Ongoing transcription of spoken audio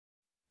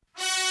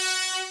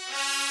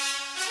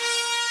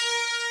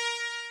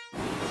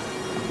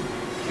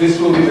This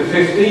will be the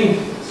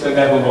 15th Sir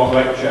Nevil Mott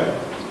lecture,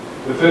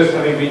 the first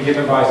having been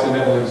given by Sir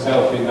Nevil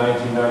himself in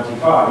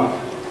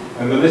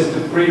 1995, and the list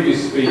of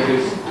previous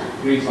speakers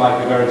reads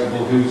like a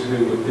veritable who's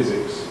who of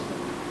physics.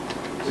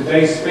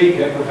 Today's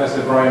speaker,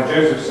 Professor Brian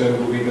Josephson,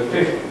 will be the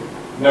 5th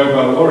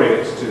Nobel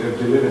laureate to have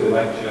delivered a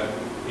lecture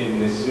in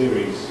this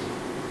series.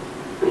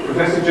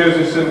 Professor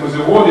Josephson was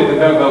awarded the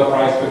Nobel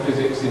Prize for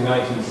Physics in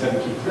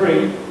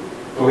 1973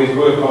 for his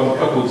work on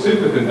coupled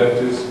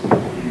superconductors,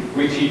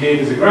 which he did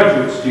as a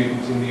graduate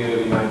student in the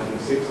early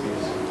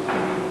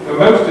 1960s. For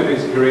most of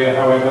his career,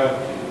 however,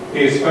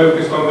 he has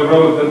focused on the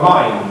role of the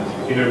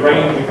mind in a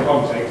range of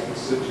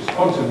contexts such as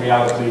quantum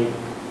reality,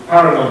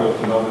 paranormal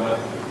phenomena,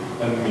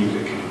 and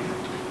music.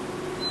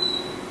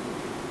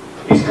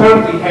 He's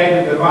currently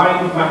head of the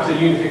Mind-Matter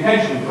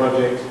Unification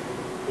Project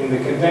in the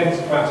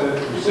Condensed Matter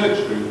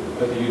Research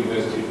Group at the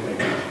University of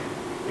Cambridge.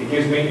 It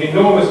gives me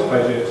enormous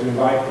pleasure to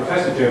invite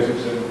Professor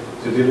Josephson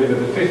to deliver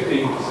the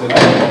 15th Sir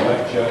Nevil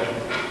lecture,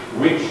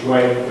 Which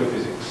Way for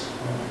Physics?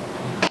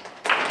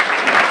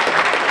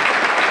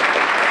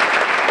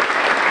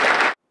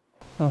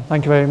 Well,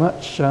 thank you very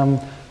much.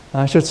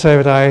 I should say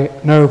that I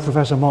know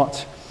Professor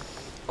Mott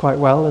quite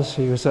well, as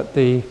he was at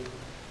the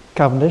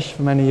Cavendish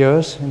for many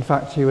years. In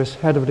fact, he was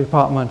head of a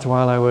department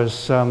while I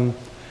was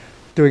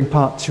doing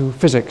Part 2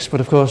 physics, but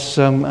of course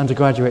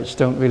undergraduates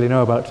don't really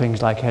know about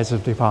things like heads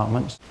of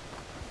departments.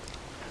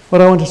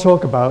 What I want to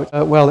talk about,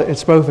 well,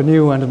 it's both a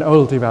new and an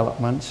old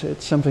development.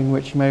 It's something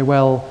which may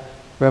well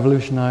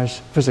revolutionize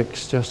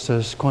physics just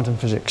as quantum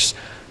physics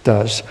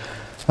does.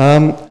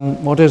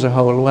 What is a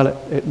whole? Well,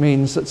 it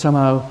means that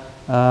somehow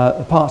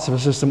the parts of a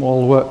system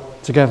all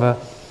work together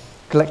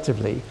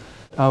collectively.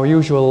 Our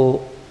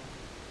usual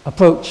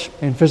approach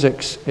in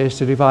physics is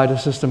to divide a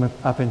system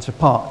up into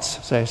parts,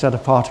 say a set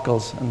of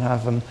particles, and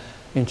have them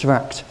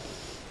interact.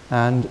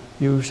 And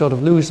you sort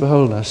of lose the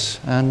wholeness,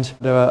 and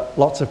there are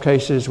lots of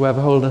cases where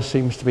the wholeness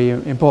seems to be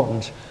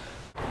important.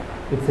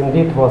 It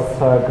indeed was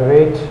a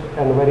great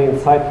and very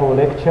insightful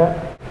lecture.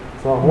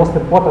 So most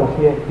important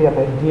here the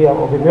idea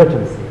of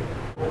emergency.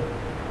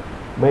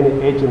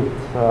 Many agents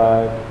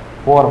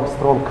form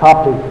strong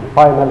coupling, and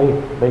finally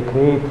they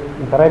create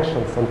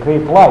interactions and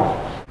create life.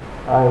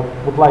 I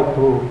would like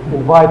to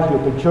invite you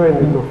to join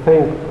me to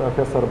thank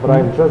Professor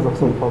Brian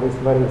Josephson for this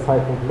very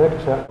insightful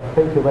lecture.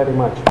 Thank you very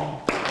much.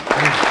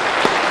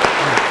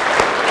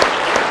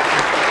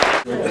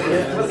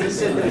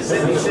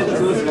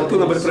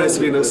 Nobel Prize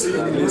winners,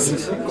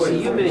 please. So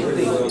you may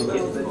think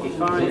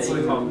if I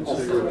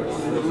offer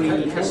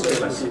 3 history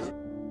lessons.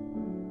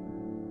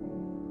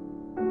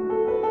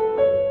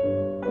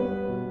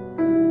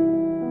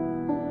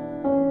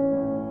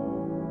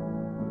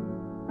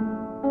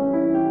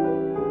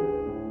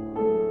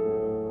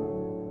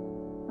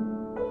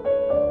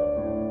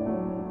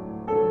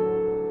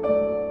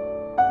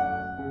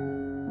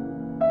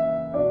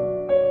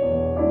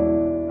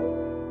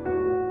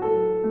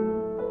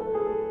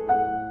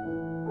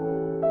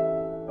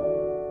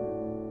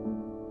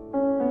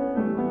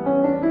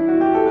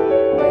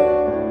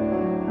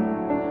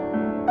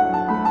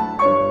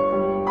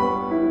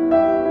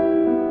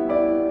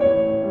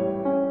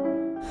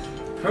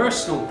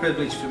 Personal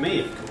privilege for me,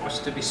 of course,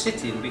 to be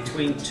sitting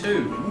between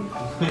 2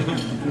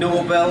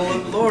 Nobel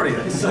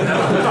laureates.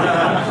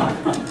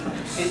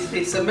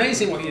 It's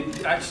amazing what you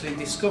actually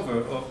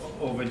discover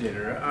over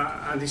dinner.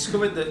 I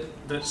discovered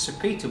that Sir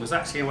Peter was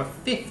actually our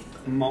 5th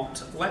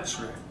Mott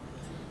lecturer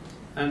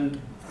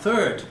and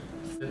 3rd.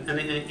 And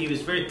he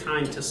was very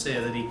kind to say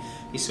that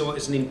he saw it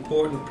as an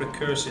important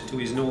precursor to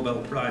his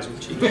Nobel Prize,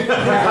 which he got.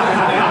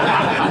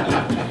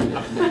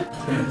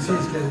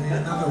 She's getting me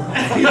another one.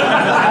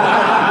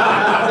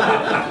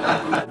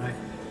 At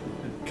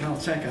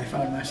Caltech, I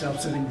found myself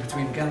sitting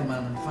between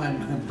Gell-Mann and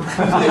Feynman.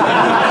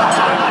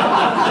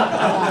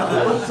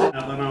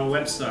 On our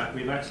website,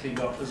 we've actually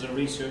got as a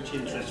research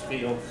interest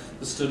field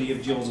the study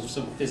of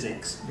Josephson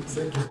physics,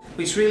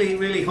 which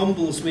really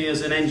humbles me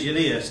as an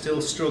engineer,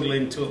 still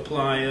struggling to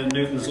apply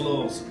Newton's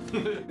laws.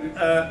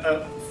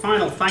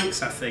 Final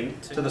thanks, I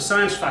think, to the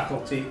science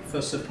faculty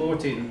for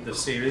supporting the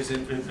series,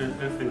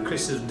 and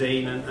Chris as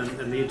dean,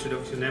 and the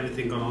introduction and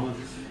everything going on,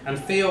 and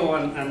Theo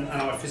and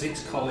our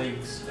physics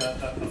colleagues,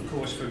 of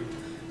course,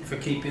 for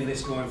keeping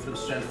this going from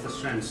strength to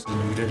strength.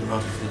 We did a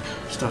lot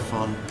of stuff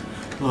on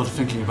a lot of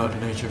thinking about the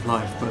nature of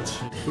life, but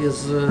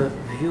his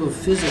view of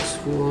physics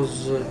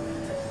was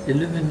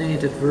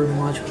illuminated very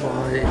much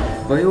by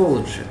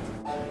biology.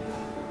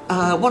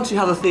 Once you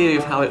have a theory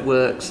of how it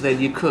works, then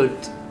you could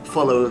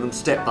follow them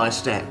step by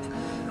step.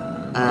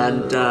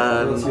 And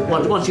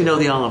once you know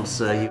the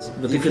answer,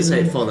 you could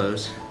say it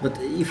follows. But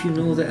if you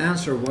know the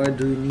answer, why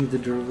do you need the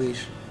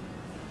derivation?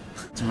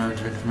 it's an amount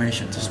of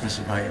information to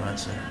specify your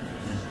answer.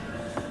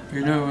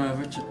 You know,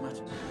 Richard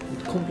Matt. A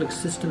complex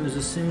system is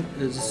a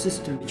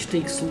system which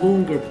takes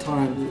longer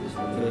time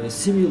to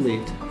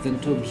simulate than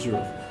to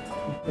observe.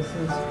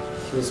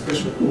 He was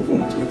special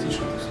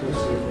mathematician.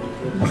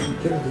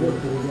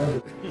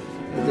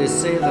 They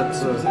say that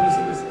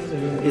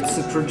it's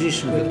a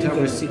tradition that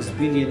every 6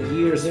 billion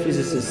years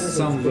physicists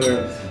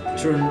somewhere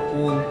turn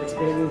on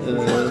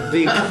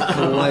big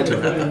collider.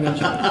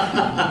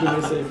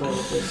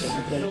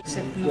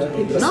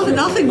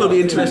 Nothing will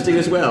be interesting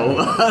as well,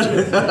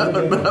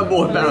 but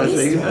more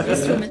embarrassing.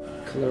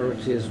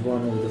 Clarity is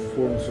one of the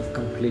forms of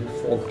complete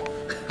fog.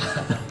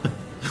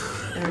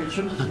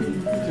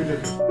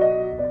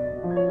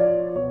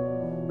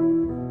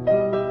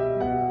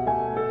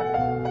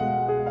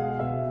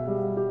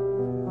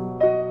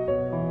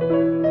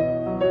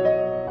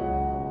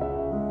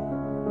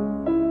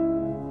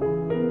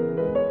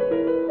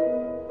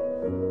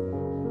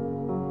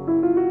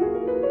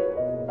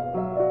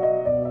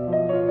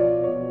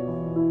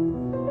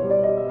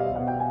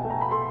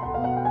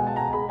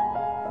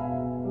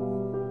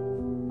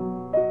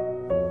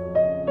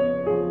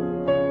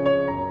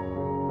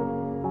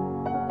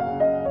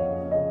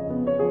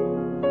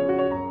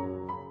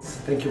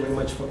 Thank you very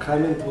much for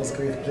coming. It was a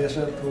great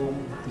pleasure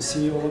to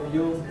see all of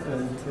you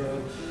and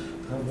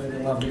have a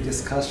very lovely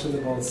discussion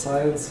about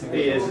science.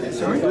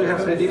 Sorry? Do you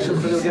have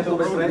predictions when you get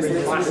Nobel Prize?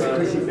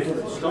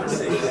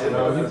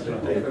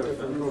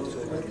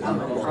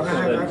 I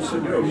have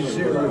absolutely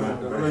zero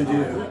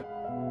idea.